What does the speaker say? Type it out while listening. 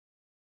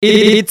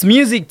It's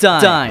music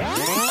time.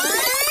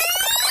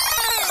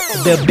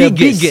 The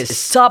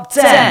biggest top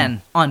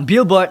 10 on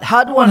Billboard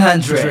Hot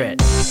 100.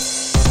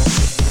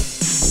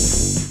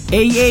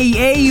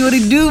 Hey, what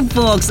it do,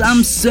 folks?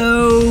 I'm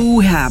so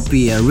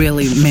happy, I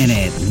really mean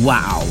it.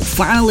 Wow,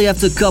 finally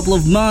after a couple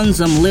of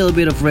months, I'm a little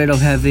bit afraid of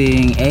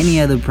having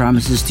any other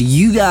promises to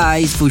you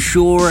guys. For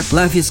sure,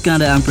 life is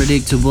kinda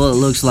unpredictable. It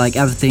looks like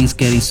everything's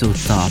getting so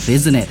tough,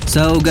 isn't it?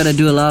 So, gotta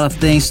do a lot of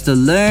things to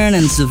learn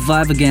and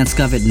survive against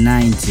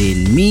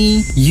COVID-19.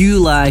 Me, you,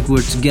 like,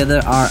 we're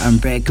together are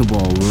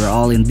unbreakable. We're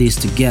all in this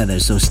together,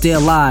 so stay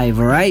alive,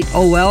 alright?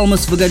 Oh well,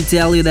 almost forgot to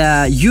tell you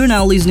that you're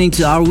now listening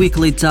to our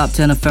weekly Top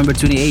 10 November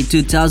 28,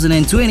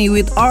 2020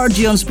 with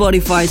RG on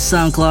Spotify,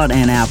 SoundCloud,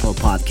 and Apple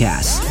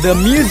Podcasts. The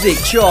music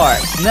chart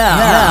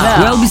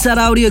now. Well, beside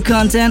audio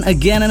content,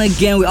 again and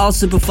again, we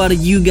also provided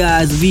you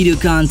guys video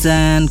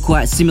content,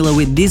 quite similar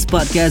with this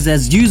podcast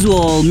as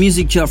usual,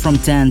 music chart from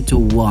 10 to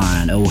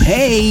 1. Oh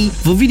hey!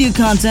 For video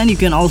content, you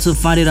can also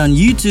find it on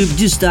YouTube,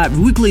 just type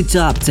weekly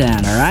top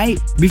 10,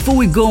 alright? Before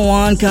we go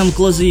on, come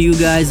closer you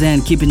guys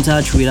and keep in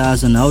touch with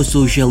us on our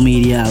social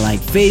media like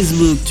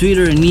Facebook,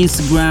 Twitter, and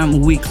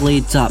Instagram,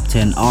 weekly top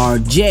 10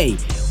 RJ.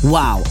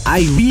 Wow,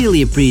 I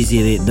really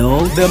appreciate it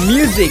though. The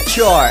music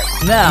chart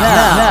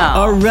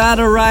now.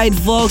 Alright,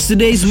 folks.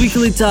 Today's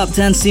weekly top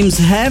 10 seems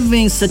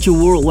having such a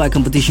worldwide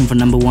competition for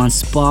number one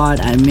spot.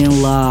 I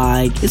mean,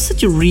 like, it's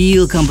such a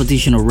real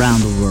competition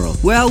around the world.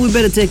 Well, we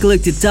better take a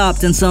look at the top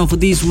 10 song for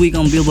this week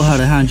on Billboard Hot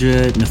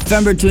 100,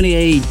 November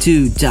 28,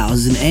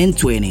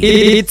 2020.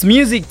 It's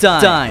music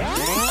time.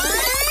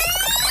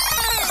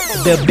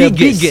 The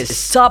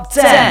biggest top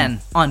 10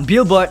 on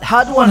Billboard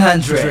Hot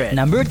 100.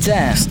 Number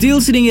 10. Still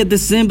sitting at the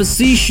same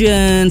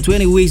position,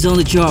 20 weeks on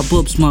the chart,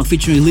 Pop Smoke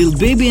featuring Lil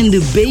Baby and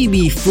The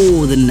Baby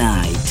for the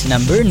Night.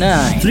 Number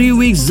 9. 3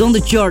 weeks on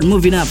the chart,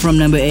 moving up from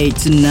number 8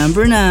 to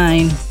number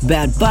 9,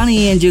 Bad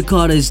Bunny and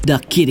Jakarta's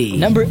Duck Kitty.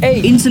 Number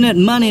 8. Internet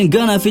Money and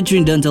Ghana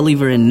featuring Don't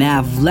Deliver and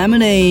Nav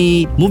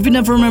Lemonade. Moving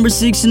up from number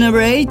 6 to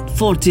number 8,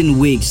 14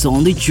 weeks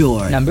on the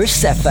chart. Number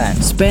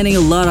 7. Spending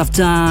a lot of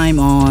time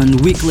on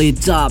weekly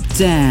top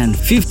 10,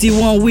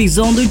 51 weeks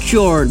on the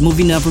chart,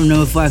 moving up from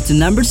number 5 to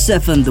number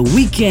 7, The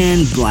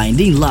Weeknd,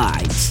 Blinding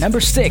Lights. Number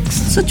 6.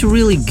 Such a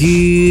really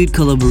good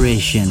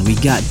collaboration. We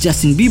got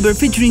Justin Bieber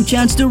featuring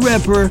Chance the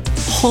Rapper,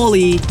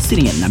 Holly,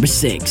 sitting at number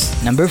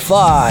 6. Number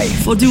 5.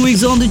 40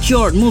 weeks on the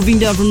chart, moving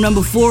down from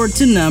number 4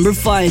 to number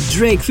 5,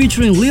 Drake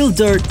featuring Lil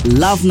Durk,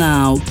 Love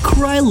Now,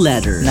 Cry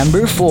Later.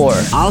 Number 4.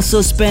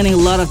 Also spending a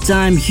lot of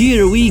time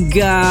here, we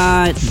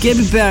got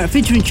Gabby Barrett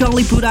featuring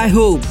Charlie Puth, I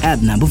Hope,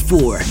 at number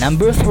 4.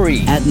 Number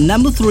 3. At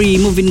number 3,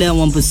 moving down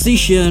one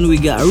position, we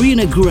got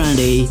Ariana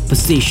Grande,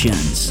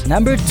 Positions.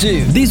 Number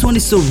 2. This one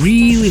is so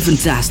really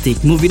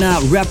fantastic, moving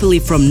up rapidly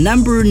from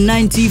number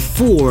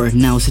 94.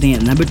 Now sitting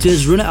at number 2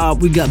 is runner-up,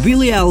 we got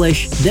Billie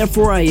Eilish,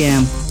 Therefore I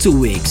Am, 2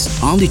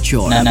 weeks on the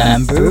chart.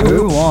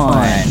 Number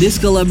 1. This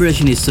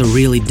collaboration is so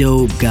really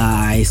dope,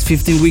 guys.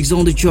 15 weeks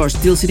on the chart,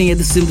 still sitting at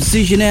the same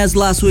position as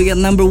last week at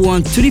number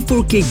 1,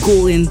 24K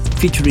Golden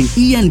featuring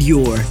Ian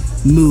Dior,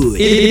 Mood.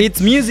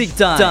 It's music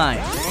time.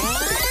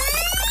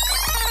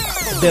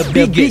 The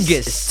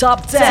biggest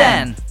top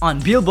 10 on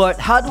Billboard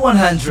Hot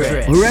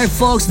 100. Alright,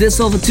 folks, that's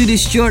all for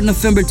today's chart,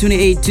 November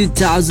 28,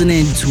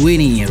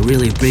 2020. I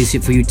really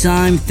appreciate for your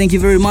time. Thank you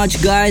very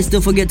much, guys.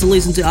 Don't forget to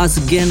listen to us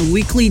again,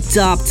 weekly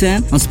top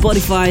 10 on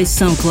Spotify,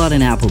 SoundCloud,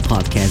 and Apple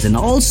Podcasts. And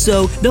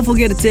also, don't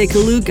forget to take a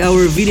look at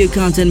our video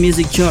content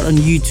music chart on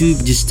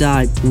YouTube. Just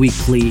type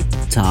weekly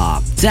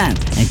top 10.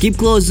 And keep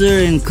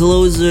closer and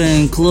closer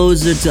and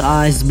closer to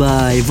us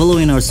by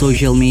following our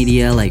social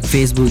media like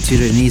Facebook,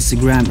 Twitter, and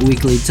Instagram,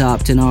 weekly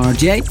top 10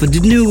 RJ for the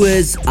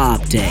newest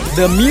update.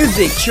 The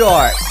music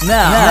chart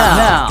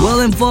now. Well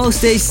then, folks,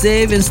 stay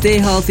safe and stay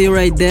healthy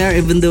right there.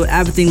 Even though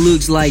everything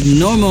looks like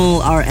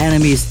normal, our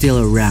enemy is still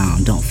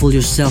around. Don't fool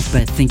yourself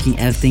by thinking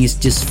everything is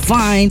just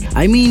fine.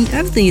 I mean,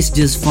 everything is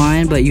just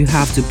fine, but you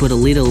have to put a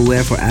little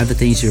aware for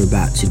everything you're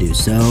about to do.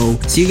 So,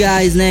 see you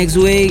guys next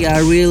week. I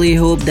really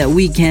hope that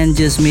we can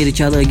just meet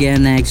each other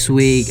again next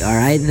week.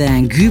 Alright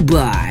then,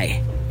 goodbye.